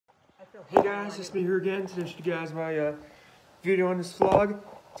Hey guys, it's me here again to show you guys my video on this vlog.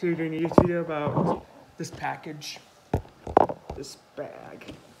 Today we're doing a YouTube video about this package, this bag.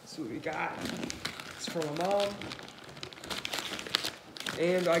 Let's see what we got. It's from my mom.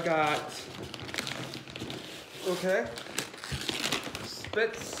 And I got,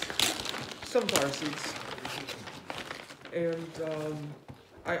 Spitz sunflower seeds. And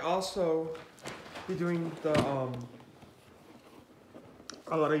I also be doing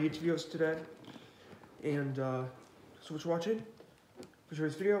a lot of YouTube videos today, and so what you're watching, for sure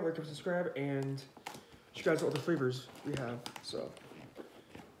this video, like, subscribe, and show you guys all the flavors we have. So,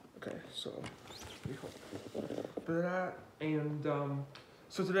 okay, so for that, and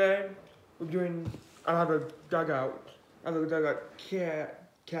so today we're doing. I have a dugout.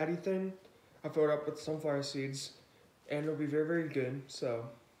 Caddy thing. I filled up with sunflower seeds, and it'll be very, very good. So,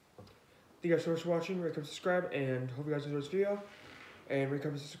 thank you guys so much for watching. Like, subscribe, and hope you guys enjoy this video. And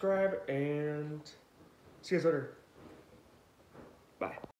remember to subscribe, and see you guys later.